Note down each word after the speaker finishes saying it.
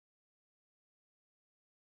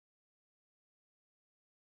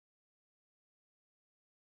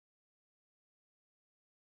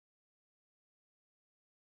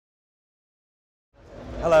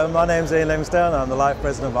Hello, my name's Ian Livingstone. I'm the Life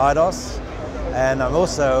President of IDOS, and I'm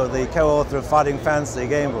also the co-author of Fighting Fantasy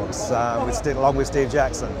game books, along with Steve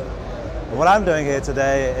Jackson. And what I'm doing here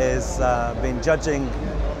today is been judging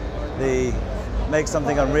the Make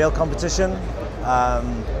Something Unreal competition.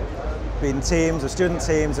 Student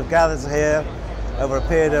teams have gathered here over a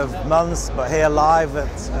period of months, but here live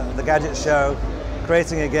at the Gadget Show,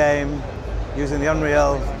 creating a game using the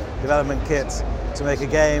Unreal development kit to make a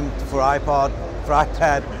game for iPod, for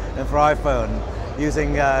iPad and for iPhone,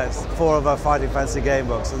 using 4 of our Fighting Fantasy game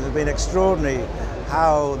books. And it's been extraordinary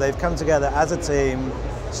how they've come together as a team.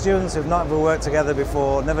 Students who've never worked together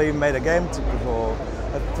before, never even made a game before,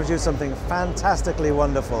 have produced something fantastically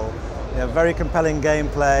wonderful. Very compelling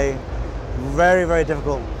gameplay, very, very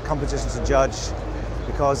difficult competition to judge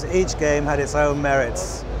because each game had its own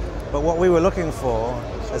merits. But what we were looking for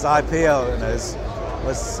as IP owners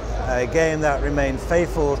was a game that remained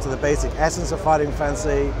faithful to the basic essence of Fighting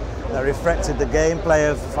Fantasy, that reflected the gameplay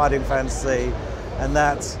of Fighting Fantasy, and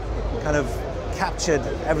that kind of captured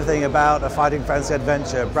everything about a Fighting Fantasy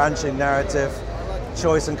adventure: branching narrative,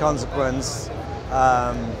 choice and consequence,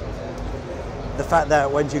 the fact that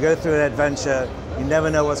when you go through an adventure, you never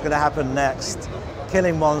know what's going to happen next,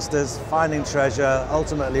 killing monsters, finding treasure,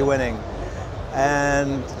 ultimately winning.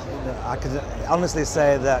 And I can honestly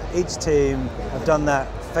say that each team have done that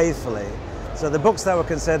faithfully. So the books that were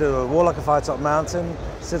considered were Warlock of Firetop Mountain,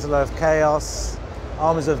 Citadel of Chaos,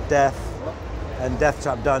 Armies of Death, and Death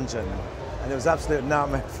Trap Dungeon. And it was absolute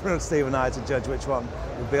nightmare for Steve and I to judge which one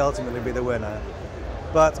would ultimately be the winner.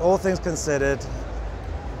 But all things considered,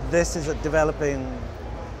 this was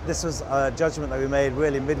a judgment that we made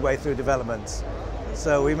really midway through development.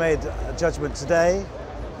 So we made a judgment today,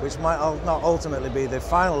 which might not ultimately be the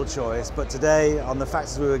final choice, but today, on the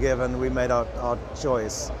factors we were given, we made our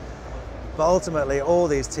choice. But ultimately, all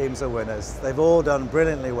these teams are winners. They've all done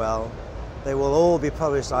brilliantly well. They will all be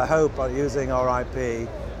published, I hope, using our IP,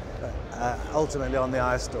 ultimately on the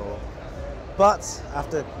iStore. But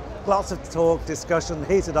after lots of talk, discussion,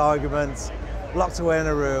 heated arguments, locked away in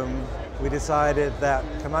a room, we decided that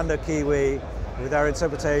Commando Kiwi, with our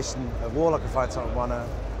interpretation of Warlock of Firetop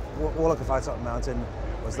Mountain,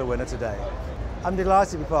 was the winner today. I'm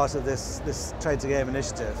delighted to be part of this Train2Game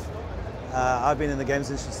Initiative. I've been in the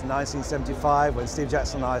games industry since 1975 when Steve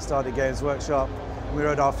Jackson and I started Games Workshop. We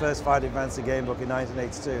wrote our first Fighting Fantasy game book in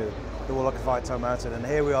 1982, the Warlock of Firetop Mountain, and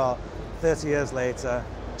here we are 30 years later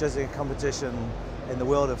judging a competition in the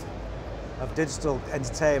world of digital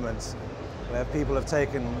entertainment where people have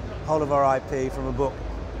taken hold of our IP from a book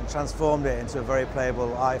and transformed it into a very playable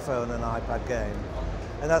iPhone and iPad game.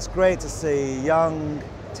 And that's great to see young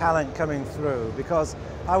talent coming through, because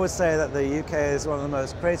I would say that the UK is one of the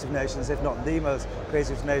most creative nations, if not the most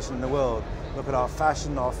creative nation in the world. Look at our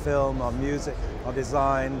fashion, our film, our music, our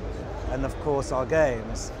design, and of course our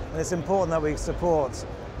games. And it's important that we support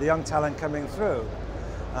the young talent coming through.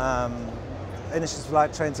 Initiatives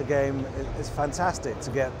like Train2Game is fantastic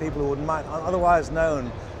to get people who might otherwise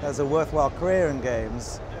known as a worthwhile career in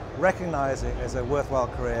games, recognize it as a worthwhile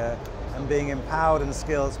career, and being empowered and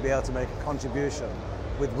skilled to be able to make a contribution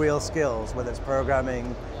with real skills, whether it's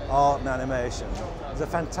programming, art and animation. There's a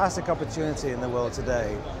fantastic opportunity in the world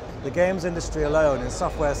today. The games industry alone in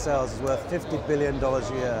software sales is worth $50 billion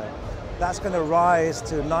a year. That's going to rise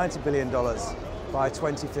to $90 billion by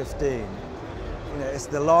 2015. It's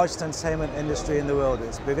the largest entertainment industry in the world.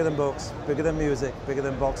 It's bigger than books, bigger than music, bigger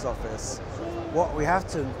than box office. What we have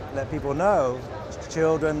to let people know,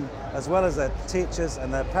 children as well as their teachers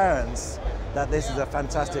and their parents, that this is a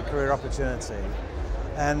fantastic career opportunity.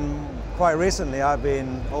 And quite recently I've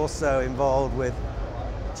been also involved with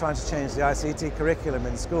trying to change the ICT curriculum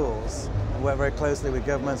in schools. I work very closely with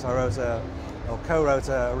governments. I co-wrote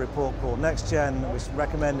a report called Next Gen, which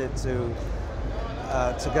recommended to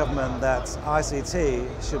government that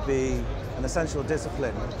ICT should be an essential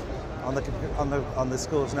discipline on the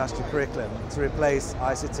school's national curriculum to replace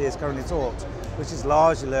ICT as currently taught, which is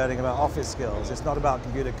largely learning about office skills. It's not about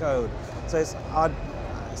computer code. So it's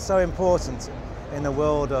so important in the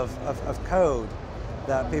world of code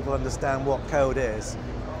that people understand what code is.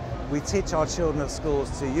 We teach our children at schools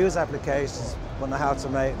to use applications but not how to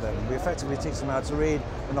make them. We effectively teach them how to read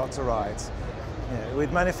but not to write.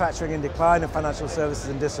 With manufacturing in decline and financial services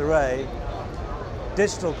in disarray,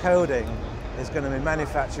 digital coding is going to be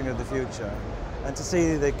manufacturing of the future. And to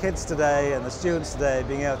see the kids today and the students today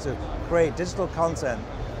being able to create digital content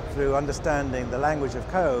through understanding the language of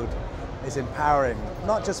code is empowering,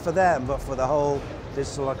 not just for them, but for the whole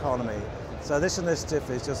digital economy. So this initiative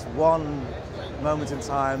is just one moment in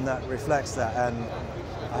time that reflects that, and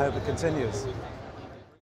I hope it continues.